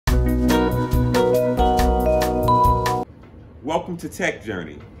Welcome to Tech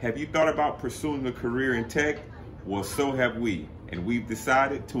Journey. Have you thought about pursuing a career in tech? Well, so have we, and we've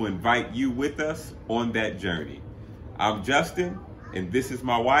decided to invite you with us on that journey. I'm Justin, and this is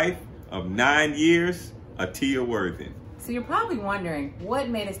my wife of 9 years, Atia Warthens. So you're probably wondering what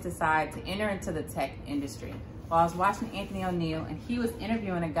made us decide to enter into the tech industry. Well, I was watching Anthony O'Neill, and he was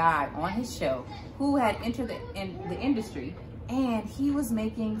interviewing a guy on his show who had entered the industry, and he was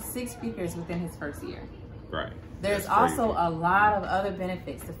making 6 figures within his first year. Right. There's also a lot of other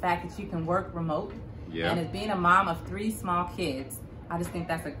benefits. The fact that you can work remote, and as being a mom of 3 small kids, I just think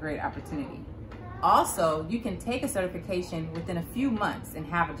that's a great opportunity. Also, you can take a certification within a few months and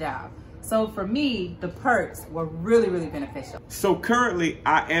have a job. So for me, the perks were really beneficial. So currently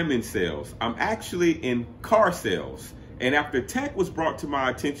I am in sales. I'm actually in car sales. And after tech was brought to my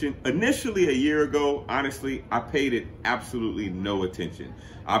attention initially a year ago, honestly, I paid it absolutely no attention.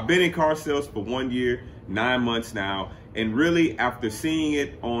 I've been in car sales for 1 year, 9 months now. And really after seeing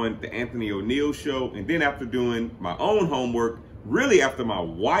it on the Anthony O'Neill show, and then after doing my own homework, really after my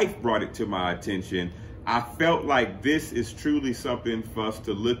wife brought it to my attention, I felt like this is truly something for us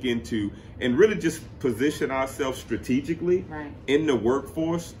to look into and really just position ourselves strategically in the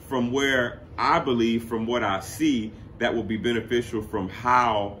workforce from where I believe, from what I see, that will be beneficial from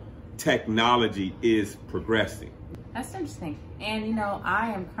how technology is progressing. That's interesting. And you know,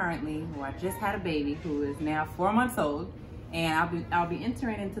 I am currently, I just had a baby who is now 4 months old, and I'll be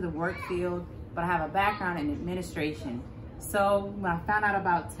entering into the work field, but I have a background in administration. So when I found out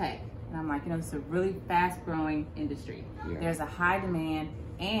about tech, and I'm like, you know, this is a really fast growing industry. There's a high demand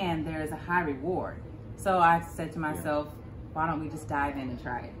and there is a high reward. So I said to myself, why don't we just dive in and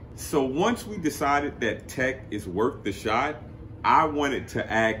try it? So once we decided that tech is worth the shot, I wanted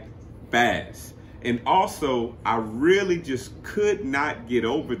to act fast. And also, I really just could not get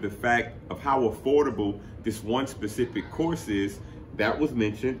over the fact of how affordable this one specific course is that was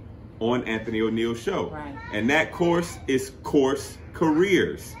mentioned on Anthony O'Neill's show. And that course is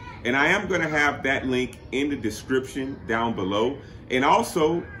CourseCareers. And I am going to have that link in the description down below. And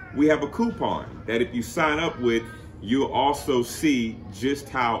also, we have a coupon that if you sign up with, you'll also see just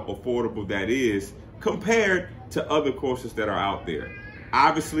how affordable that is compared to other courses that are out there.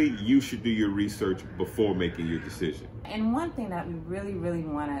 Obviously, you should do your research before making your decision. And one thing that we really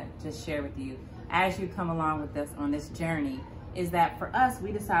want to just share with you as you come along with us on this journey is that for us,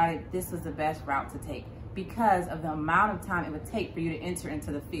 we decided this was the best route to take because of the amount of time it would take for you to enter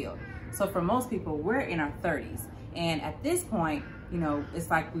into the field. So for most people, we're in our 30s. And at this point, you know, it's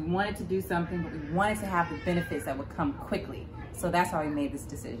like we wanted to do something, but we wanted to have the benefits that would come quickly. So that's why we made this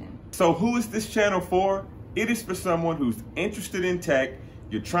decision. So who is this channel for? It is for someone who's interested in tech.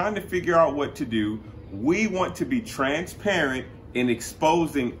 You're trying to figure out what to do. We want to be transparent in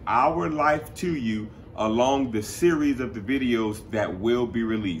exposing our life to you along the series of the videos that will be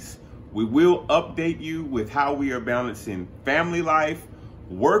released. We will update you with how we are balancing family life,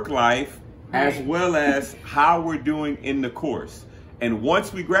 work life, as well as how we're doing in the course. And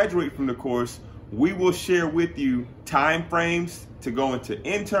once we graduate from the course, we will share with you time frames to go into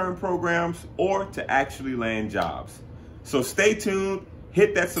intern programs or to actually land jobs. So stay tuned,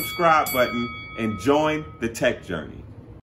 hit that subscribe button, and join the tech journey.